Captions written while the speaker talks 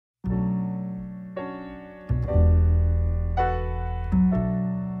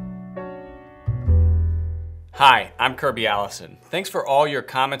Hi, I'm Kirby Allison. Thanks for all your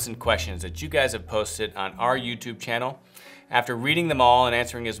comments and questions that you guys have posted on our YouTube channel. After reading them all and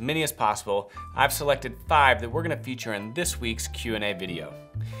answering as many as possible, I've selected 5 that we're going to feature in this week's Q&A video.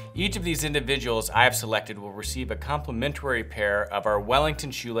 Each of these individuals I have selected will receive a complimentary pair of our Wellington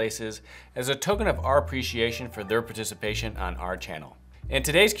shoelaces as a token of our appreciation for their participation on our channel. In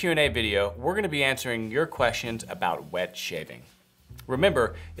today's Q&A video, we're going to be answering your questions about wet shaving.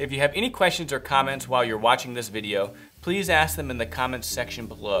 Remember, if you have any questions or comments while you're watching this video, please ask them in the comments section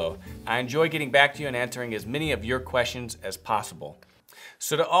below. I enjoy getting back to you and answering as many of your questions as possible.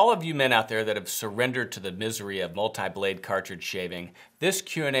 So to all of you men out there that have surrendered to the misery of multi-blade cartridge shaving, this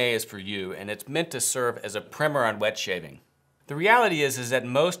Q&A is for you, and it's meant to serve as a primer on wet shaving. The reality is that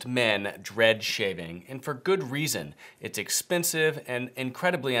most men dread shaving, and for good reason. It's expensive and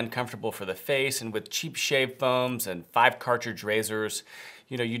incredibly uncomfortable for the face, and with cheap shave foams and 5 cartridge razors,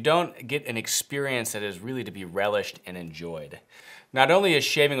 you don't get an experience that is really to be relished and enjoyed. Not only is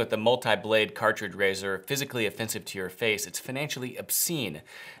shaving with the multi-blade cartridge razor physically offensive to your face, it's financially obscene.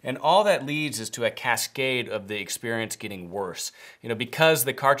 And all that leads is to a cascade of the experience getting worse. Because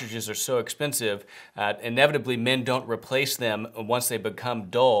the cartridges are so expensive, inevitably men don't replace them once they become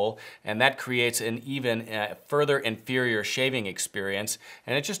dull, and that creates an even further inferior shaving experience.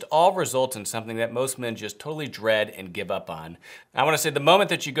 And it just all results in something that most men just totally dread and give up on. I want to say the moment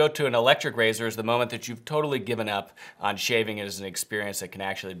that you go to an electric razor is the moment that you've totally given up on shaving as an experience that can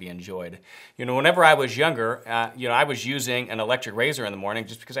actually be enjoyed. Whenever I was younger, I was using an electric razor in the morning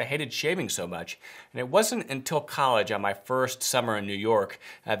just because I hated shaving so much. And it wasn't until college on my first summer in New York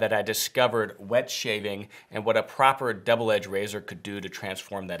that I discovered wet shaving and what a proper double-edged razor could do to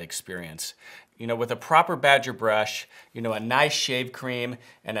transform that experience. With a proper Badger brush, a nice shave cream,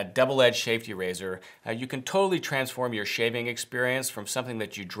 and a double-edged safety razor, you can totally transform your shaving experience from something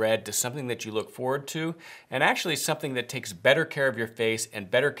that you dread to something that you look forward to, and actually something that takes better care of your face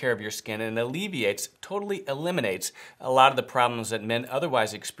and better care of your skin and totally eliminates a lot of the problems that men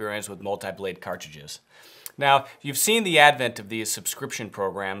otherwise experience with multi-blade cartridges. Now, you've seen the advent of these subscription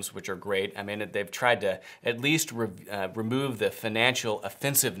programs, which are great. I mean, they've tried to at least remove the financial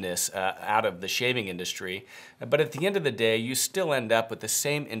offensive-ness out of the shaving industry. But at the end of the day, you still end up with the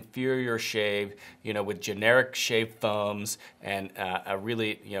same inferior shave, with generic shave foams and a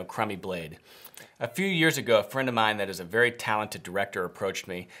really, crummy blade. A few years ago, a friend of mine that is a very talented director approached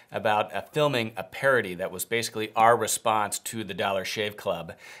me about filming a parody that was basically our response to the Dollar Shave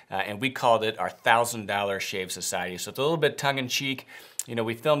Club. And we called it our $1,000 Shave Society. So it's a little bit tongue-in-cheek.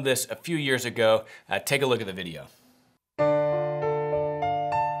 We filmed this a few years ago. Take a look at the video.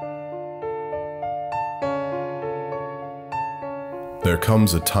 There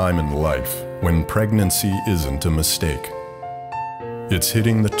comes a time in life when pregnancy isn't a mistake. It's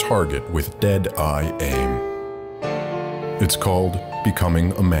hitting the target with dead-eye aim. It's called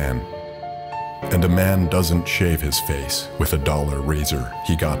becoming a man. And a man doesn't shave his face with a dollar razor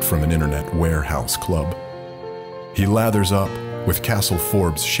he got from an internet warehouse club. He lathers up with Castle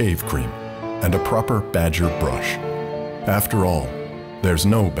Forbes shave cream and a proper Badger brush. After all, there's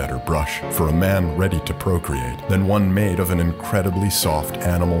no better brush for a man ready to procreate than one made of an incredibly soft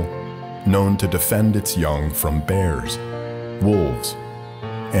animal known to defend its young from bears, wolves,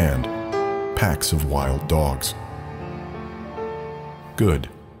 and packs of wild dogs. Good.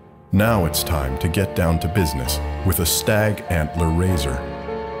 Now it's time to get down to business with a stag antler razor.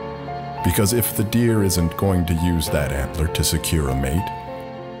 Because if the deer isn't going to use that antler to secure a mate,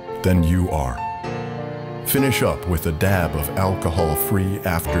 then you are. Finish up with a dab of alcohol-free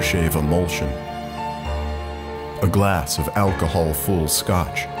aftershave emulsion, a glass of alcohol-full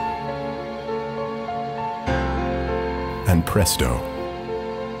scotch, and presto,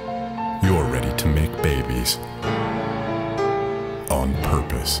 you're ready to make babies. On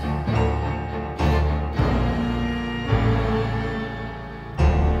purpose.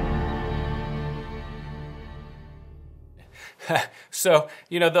 So,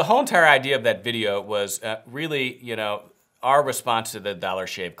 the whole entire idea of that video was really, our response to the Dollar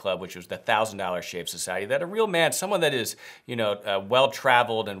Shave Club, which was the $1,000 Shave Society, that a real man, someone that is,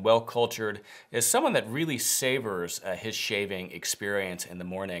 well-traveled and well-cultured, is someone that really savors his shaving experience in the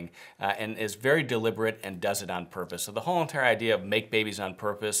morning and is very deliberate and does it on purpose. So the whole entire idea of make babies on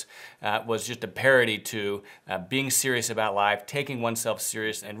purpose was just a parody to being serious about life, taking oneself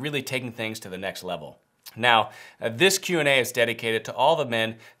serious, and really taking things to the next level. Now, this Q&A is dedicated to all the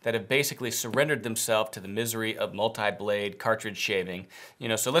men that have basically surrendered themselves to the misery of multi-blade cartridge shaving.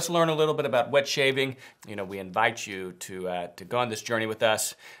 So let's learn a little bit about wet shaving. We invite you to go on this journey with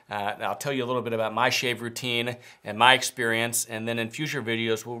us. I'll tell you a little bit about my shave routine and my experience, and then in future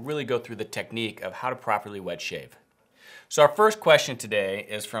videos, we'll really go through the technique of how to properly wet shave. So our first question today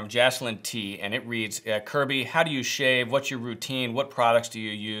is from Jocelyn T, and it reads, Kirby, how do you shave? What's your routine? What products do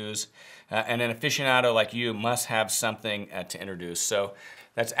you use? And an aficionado like you must have something to introduce. So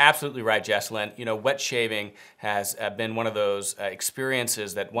that's absolutely right, Jocelyn. Wet shaving has been one of those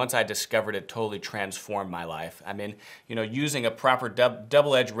experiences that once I discovered it totally transformed my life. Using a proper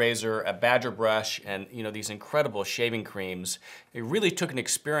double-edged razor, a badger brush, and these incredible shaving creams, it really took an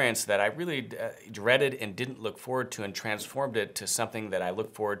experience that I really dreaded and didn't look forward to and transformed it to something that I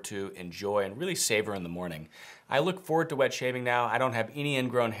look forward to, enjoy, and really savor in the morning. I look forward to wet shaving now. I don't have any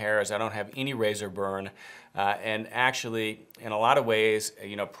ingrown hairs. I don't have any razor burn. And actually, in a lot of ways,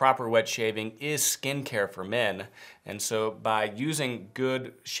 proper wet shaving is skincare for men. And so by using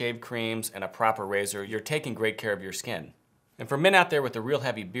good shave creams and a proper razor, you're taking great care of your skin. And for men out there with a real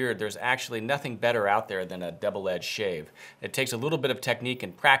heavy beard, there's actually nothing better out there than a double-edged shave. It takes a little bit of technique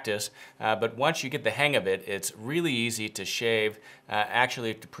and practice, but once you get the hang of it, it's really easy to shave,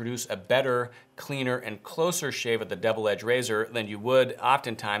 actually to produce a better, cleaner, and closer shave with the double-edged razor than you would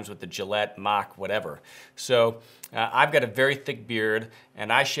oftentimes with the Gillette, Mach, whatever. So I've got a very thick beard,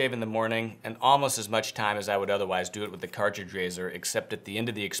 and I shave in the morning and almost as much time as I would otherwise do it with the cartridge razor, except at the end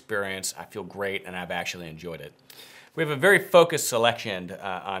of the experience, I feel great and I've actually enjoyed it. We have a very focused selection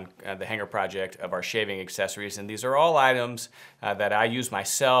on the Hanger Project of our shaving accessories, and these are all items that I use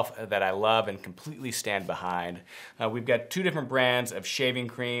myself, that I love and completely stand behind. We've got two different brands of shaving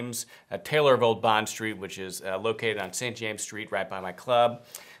creams, Taylor of Old Bond Street, which is located on St. James Street right by my club.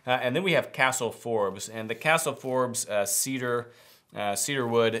 And then we have Castle Forbes, and the Castle Forbes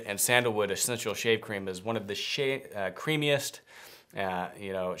cedarwood and sandalwood essential shave cream is one of the creamiest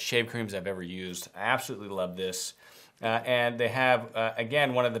shave creams I've ever used. I absolutely love this. And they have,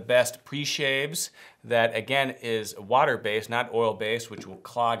 again, one of the best pre-shaves that, again, is water-based, not oil-based, which will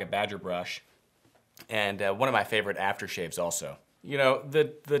clog a badger brush. And one of my favorite aftershaves also.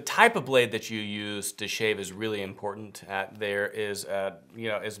 The type of blade that you use to shave is really important. There is,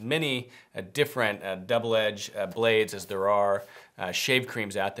 as many different double-edged blades as there are shave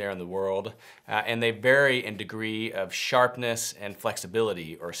creams out there in the world, and they vary in degree of sharpness and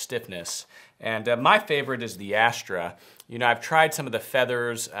flexibility or stiffness. And my favorite is the Astra. I've tried some of the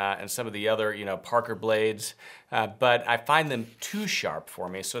Feathers and some of the other, Parker blades, but I find them too sharp for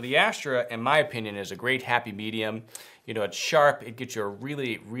me. So the Astra, in my opinion, is a great happy medium. It's sharp, it gets you a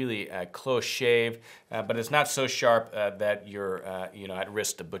really, really close shave, but it's not so sharp that you're, at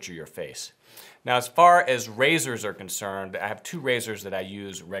risk to butcher your face. Now, as far as razors are concerned, I have two razors that I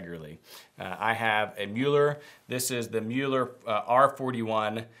use regularly. I have a Mueller. This is the Mueller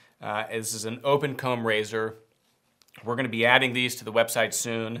R41. This is an open comb razor. We're going to be adding these to the website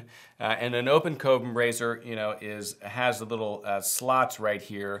soon. And an open comb razor, has the little slots right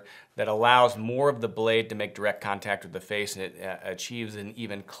here that allows more of the blade to make direct contact with the face, and it achieves an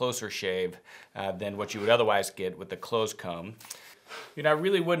even closer shave than what you would otherwise get with the closed comb. I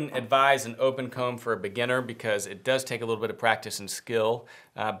really wouldn't advise an open comb for a beginner because it does take a little bit of practice and skill.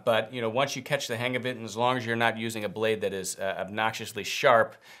 But once you catch the hang of it, and as long as you're not using a blade that is obnoxiously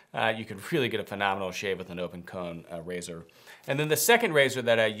sharp, you can really get a phenomenal shave with an open comb razor. And then the second razor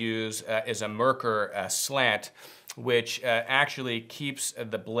that I use is a Merkur slant, which actually keeps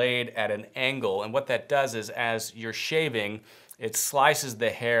the blade at an angle. And what that does is, as you're shaving, it slices the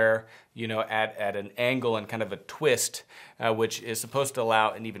hair, at an angle and kind of a twist, which is supposed to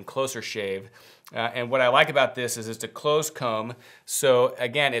allow an even closer shave. And what I like about this is it's a closed comb. So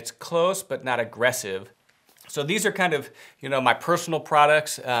again, it's close but not aggressive. So these are kind of, my personal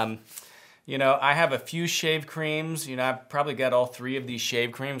products. I have a few shave creams. I've probably got all three of these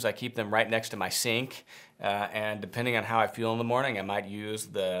shave creams. I keep them right next to my sink. And depending on how I feel in the morning, I might use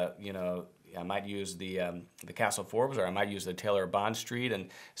the Castle Forbes, or I might use the Taylor Bond Street. And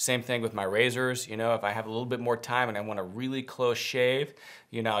same thing with my razors. If I have a little bit more time and I want a really close shave,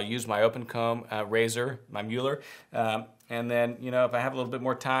 I'll use my open comb razor, my Mueller. And then, if I have a little bit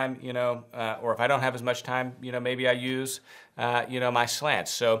more time, or if I don't have as much time, maybe I use, my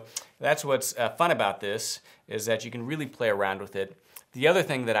slants. So that's what's fun about this, is that you can really play around with it. The other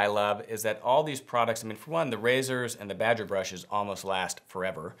thing that I love is that all these products, I mean, for one, the razors and the Badger brushes almost last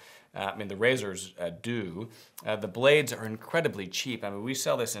forever. I mean, the razors do. The blades are incredibly cheap. I mean, we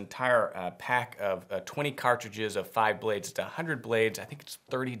sell this entire pack of 20 cartridges of 5 blades. It's 100 blades. I think it's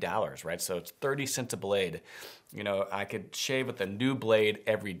 $30, right? So it's 30 cents a blade. You know, I could shave with a new blade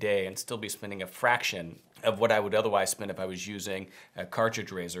every day and still be spending a fraction of what I would otherwise spend if I was using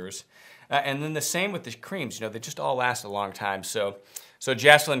cartridge razors. And then the same with the creams. You know, they just all last a long time. So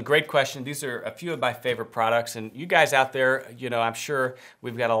Jocelyn, great question. These are a few of my favorite products. And you guys out there, you know, I'm sure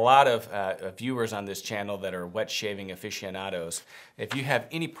we've got a lot of viewers on this channel that are wet shaving aficionados. If you have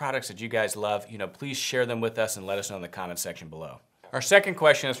any products that you guys love, you know, please share them with us and let us know in the comment section below. Our second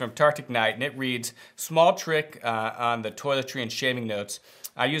question is from Tarctic Knight, and it reads, small trick on the toiletry and shaving notes.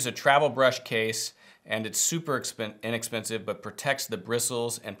 I use a travel brush case, and it's super inexpensive, but protects the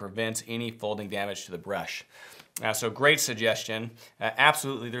bristles and prevents any folding damage to the brush. So great suggestion.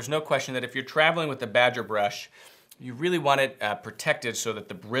 Absolutely, there's no question that if you're traveling with the Badger brush, you really want it protected so that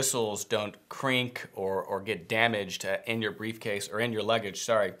the bristles don't crink or get damaged in your briefcase or in your luggage,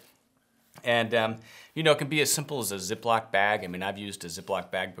 sorry. And, you know, it can be as simple as a Ziploc bag. I mean, I've used a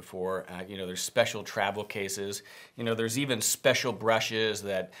Ziploc bag before. You know, there's special travel cases. You know, there's even special brushes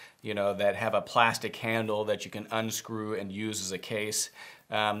that, you know, that have a plastic handle that you can unscrew and use as a case.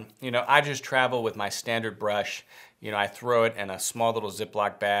 You know, I just travel with my standard brush. You know, I throw it in a small little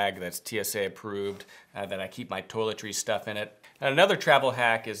Ziploc bag that's TSA approved, that I keep my toiletry stuff in it. And another travel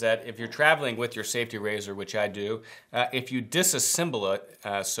hack is that if you're traveling with your safety razor, which I do, if you disassemble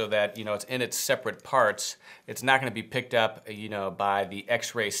it so that, you know, it's in its separate parts, it's not going to be picked up, you know, by the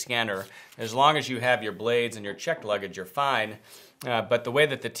X-ray scanner. As long as you have your blades and your checked luggage, you're fine. But the way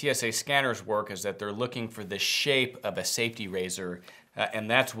that the TSA scanners work is that they're looking for the shape of a safety razor, and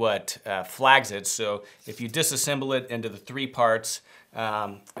that's what flags it. So if you disassemble it into the 3 parts,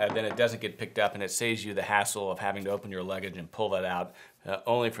 then it doesn't get picked up, and it saves you the hassle of having to open your luggage and pull that out,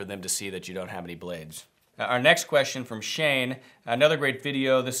 only for them to see that you don't have any blades. Our next question from Shane, another great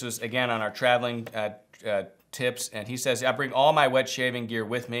video. This was again on our traveling tips, and he says, I bring all my wet shaving gear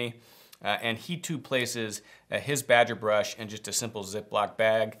with me. And he too places his Badger brush in just a simple Ziploc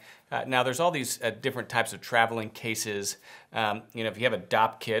bag. Now there's all these different types of traveling cases. You know, if you have a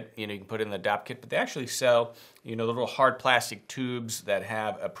DOP kit, you know, you can put it in the DOP kit, but they actually sell, you know, little hard plastic tubes that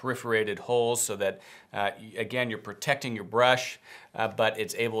have perforated holes so that, again, you're protecting your brush, but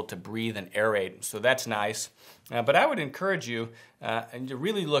it's able to breathe and aerate. So that's nice. But I would encourage you to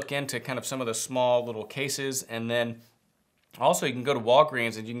really look into kind of some of the small little cases, and then also, you can go to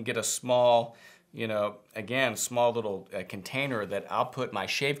Walgreens and you can get a small, you know, again, small little container that I'll put my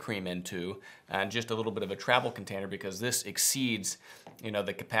shave cream into, and just a little bit of a travel container, because this exceeds, you know,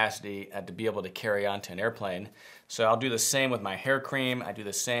 the capacity to be able to carry onto an airplane. So I'll do the same with my hair cream. I do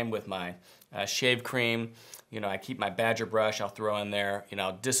the same with my shave cream. You know, I keep my Badger brush, I'll throw in there. You know,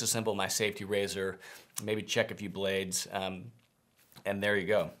 I'll disassemble my safety razor, maybe check a few blades, and there you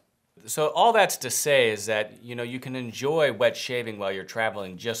go. So all that's to say is that, you know, you can enjoy wet shaving while you're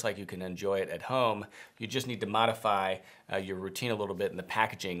traveling just like you can enjoy it at home. You just need to modify your routine a little bit in the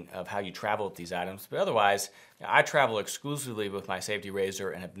packaging of how you travel with these items. But otherwise, I travel exclusively with my safety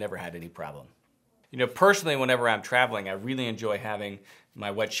razor and have never had any problem. You know, personally, whenever I'm traveling, I really enjoy having my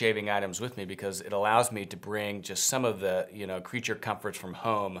wet shaving items with me, because it allows me to bring just some of the, you know, creature comforts from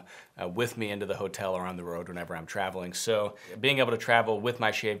home with me into the hotel or on the road whenever I'm traveling. So being able to travel with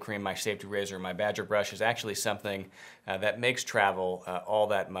my shave cream, my safety razor, and my Badger brush is actually something that makes travel all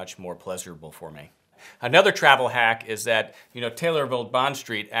that much more pleasurable for me. Another travel hack is that, you know, Taylor of Old Bond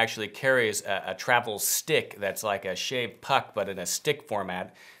Street actually carries a travel stick that's like a shaved puck, but in a stick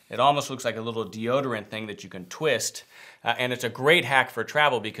format. It almost looks like a little deodorant thing that you can twist. And it's a great hack for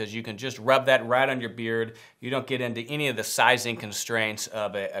travel, because you can just rub that right on your beard. You don't get into any of the sizing constraints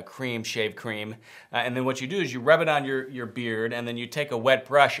of a cream, shave cream. And then what you do is you rub it on your beard, and then you take a wet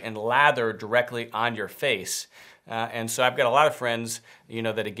brush and lather directly on your face. And so I've got a lot of friends, you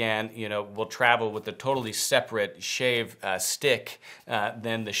know, that again, you know, will travel with a totally separate shave stick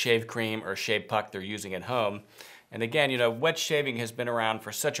than the shave cream or shave puck they're using at home. And again, you know, wet shaving has been around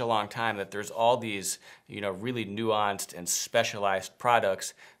for such a long time that there's all these, you know, really nuanced and specialized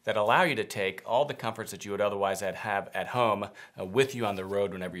products that allow you to take all the comforts that you would otherwise have at home with you on the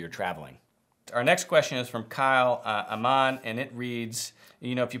road whenever you're traveling. Our next question is from Kyle Aman, and it reads,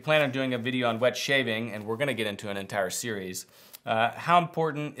 you know, if you plan on doing a video on wet shaving, and we're going to get into an entire series, how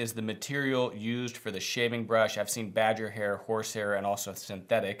important is the material used for the shaving brush? I've seen Badger hair, horsehair, and also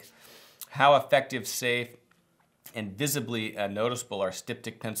synthetic. How effective, safe, and visibly noticeable are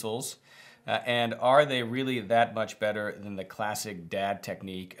styptic pencils? And are they really that much better than the classic dad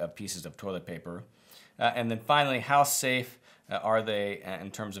technique of pieces of toilet paper? And then finally, how safe are they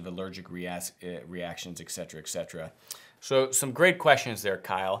in terms of allergic reactions, et cetera, et cetera? So some great questions there,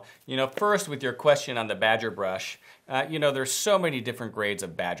 Kyle. First with your question on the Badger brush, there's so many different grades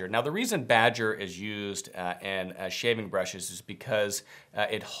of Badger. Now the reason Badger is used in shaving brushes is because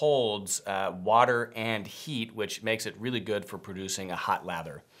it holds water and heat, which makes it really good for producing a hot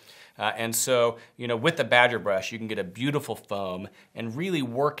lather. And so, with the Badger brush, you can get a beautiful foam and really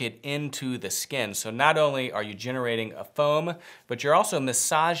work it into the skin. So not only are you generating a foam, but you're also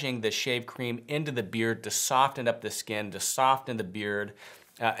massaging the shave cream into the beard to soften up the skin, to soften the beard,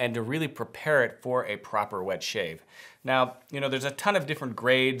 and to really prepare it for a proper wet shave. Now, there's a ton of different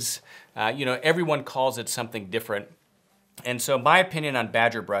grades. Everyone calls it something different. And so my opinion on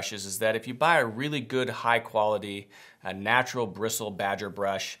Badger brushes is that if you buy a really good, high quality, natural bristle Badger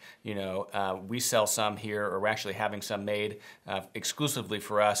brush, we sell some here, or we're actually having some made exclusively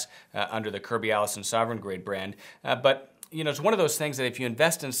for us under the Kirby Allison Sovereign Grade brand. But it's one of those things that if you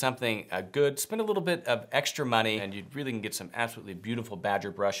invest in something good, spend a little bit of extra money, and you really can get some absolutely beautiful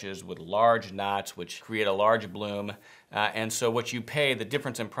Badger brushes with large knots, which create a large bloom. And so what you pay, the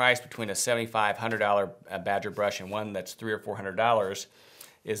difference in price between a $75, $100 Badger brush and one that's $300 or $400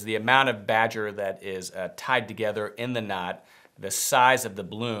 is the amount of Badger that is tied together in the knot, the size of the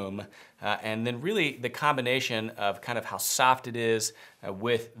bloom, and then really the combination of kind of how soft it is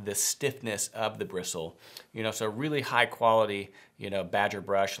with the stiffness of the bristle. So really high quality, Badger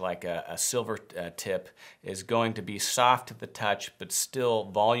brush like a silver tip is going to be soft to the touch, but still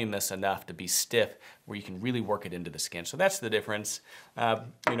voluminous enough to be stiff where you can really work it into the skin. So that's the difference. We're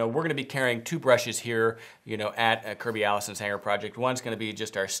going to be carrying two brushes here, at Kirby Allison's Hanger Project. One's going to be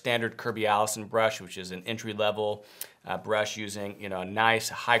just our standard Kirby Allison brush, which is an entry-level brush using, a nice,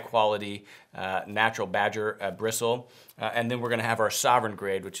 high-quality, natural Badger bristle. And then we're going to have our Sovereign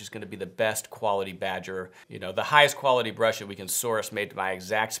Grade, which is going to be the best quality Badger, the highest quality brush that we can source, made to my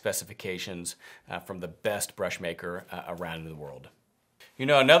exact specifications from the best brush maker around in the world.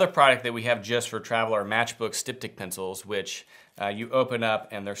 Another product that we have just for travel are Matchbook Styptic pencils, which you open up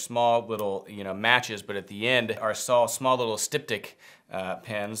and they're small little, matches, but at the end are small little styptic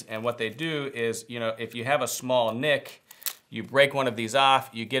pens. And what they do is, if you have a small nick, you break one of these off,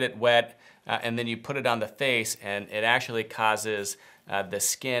 you get it wet, and then you put it on the face, and it actually causes the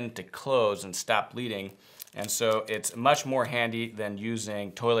skin to close and stop bleeding. And so it's much more handy than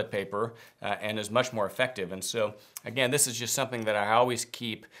using toilet paper and is much more effective. And so, again, this is just something that I always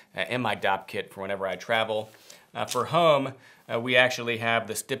keep in my DOP kit for whenever I travel. For home, we actually have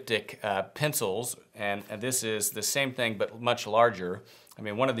the Styptic pencils, and this is the same thing but much larger. I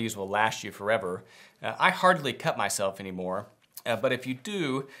mean, one of these will last you forever. I hardly cut myself anymore. But if you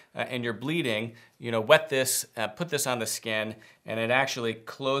do, and you're bleeding, wet this, put this on the skin, and it actually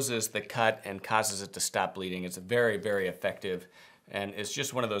closes the cut and causes it to stop bleeding. It's very, very effective, and it's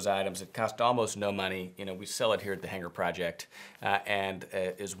just one of those items that cost almost no money. We sell it here at the Hanger Project, and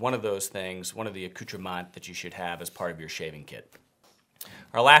is one of those things, one of the accoutrements that you should have as part of your shaving kit.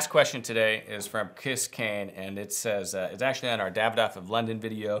 Our last question today is from Kiss Kane, and it says, it's actually on our Davidoff of London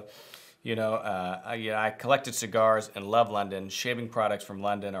video. I collected cigars and love London. Shaving products from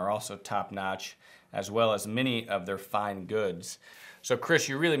London are also top-notch, as well as many of their fine goods. So, Chris,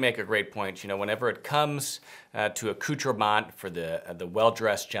 you really make a great point. Whenever it comes to accoutrement for the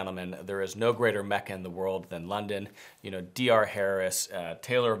well-dressed gentleman, there is no greater mecca in the world than London. D.R. Harris,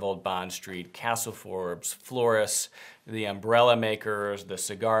 Taylor of Old Bond Street, Castle Forbes, florists, the umbrella makers, the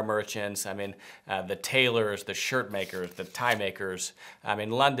cigar merchants, the tailors, the shirt makers, the tie makers.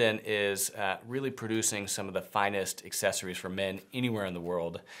 London is really producing some of the finest accessories for men anywhere in the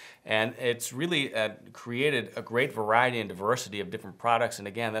world. And it's really created a great variety and diversity of different products. And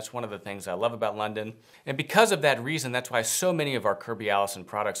again, that's one of the things I love about London. And because of that reason, that's why so many of our Kirby Allison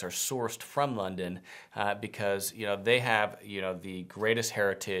products are sourced from London, because they have the greatest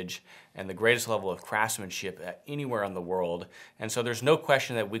heritage and the greatest level of craftsmanship anywhere in the world. And so there's no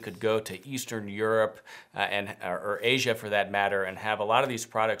question that we could go to Eastern Europe or Asia for that matter and have a lot of these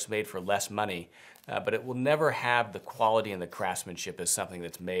products made for less money. But it will never have the quality and the craftsmanship as something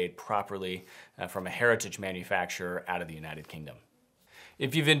that's made properly from a heritage manufacturer out of the United Kingdom.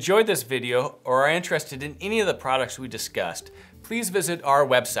 If you've enjoyed this video or are interested in any of the products we discussed, please visit our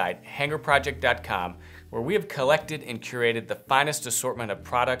website, hangerproject.com, where we have collected and curated the finest assortment of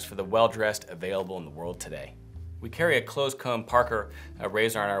products for the well-dressed available in the world today. We carry a closed comb Parker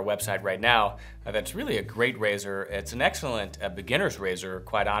razor on our website right now. That's really a great razor. It's an excellent beginner's razor,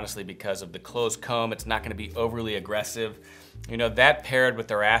 quite honestly, because of the closed comb. It's not going to be overly aggressive. You know, that paired with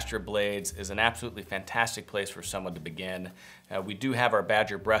our Astra blades is an absolutely fantastic place for someone to begin. We do have our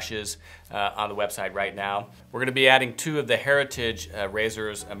Badger brushes on the website right now. We're going to be adding 2 of the heritage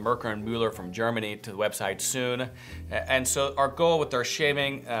razors, Merker and Müller from Germany, to the website soon. And so our goal with our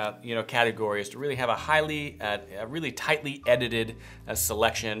shaving category is to really have a really tightly edited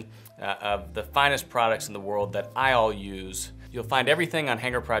selection of the finest products in the world that I all use. You'll find everything on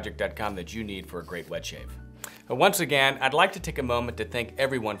hangerproject.com that you need for a great wet shave. Once again, I'd like to take a moment to thank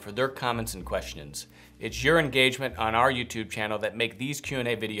everyone for their comments and questions. It's your engagement on our YouTube channel that make these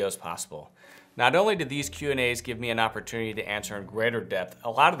Q&A videos possible. Not only do these Q&As give me an opportunity to answer in greater depth a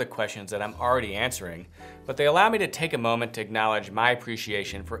lot of the questions that I'm already answering, but they allow me to take a moment to acknowledge my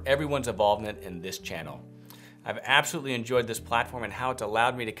appreciation for everyone's involvement in this channel. I've absolutely enjoyed this platform and how it's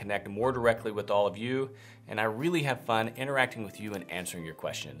allowed me to connect more directly with all of you, and I really have fun interacting with you and answering your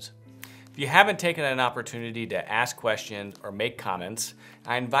questions. If you haven't taken an opportunity to ask questions or make comments,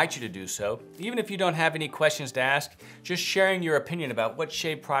 I invite you to do so. Even if you don't have any questions to ask, just sharing your opinion about what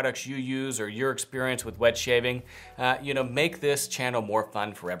shave products you use or your experience with wet shaving, make this channel more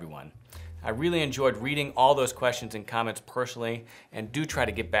fun for everyone. I really enjoyed reading all those questions and comments personally, and do try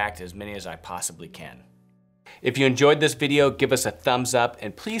to get back to as many as I possibly can. If you enjoyed this video, give us a thumbs up,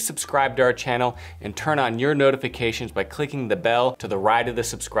 and please subscribe to our channel and turn on your notifications by clicking the bell to the right of the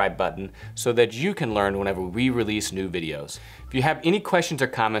subscribe button so that you can learn whenever we release new videos. If you have any questions or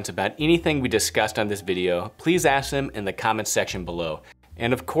comments about anything we discussed on this video, please ask them in the comments section below.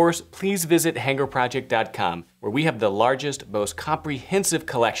 And of course, please visit hangerproject.com, where we have the largest, most comprehensive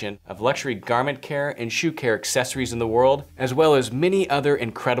collection of luxury garment care and shoe care accessories in the world, as well as many other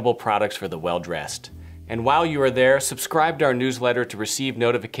incredible products for the well-dressed. And while you are there, subscribe to our newsletter to receive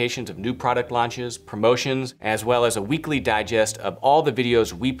notifications of new product launches, promotions, as well as a weekly digest of all the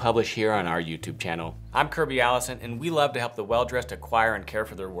videos we publish here on our YouTube channel. I'm Kirby Allison, and we love to help the well-dressed acquire and care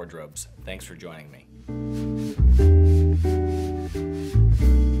for their wardrobes. Thanks for joining me.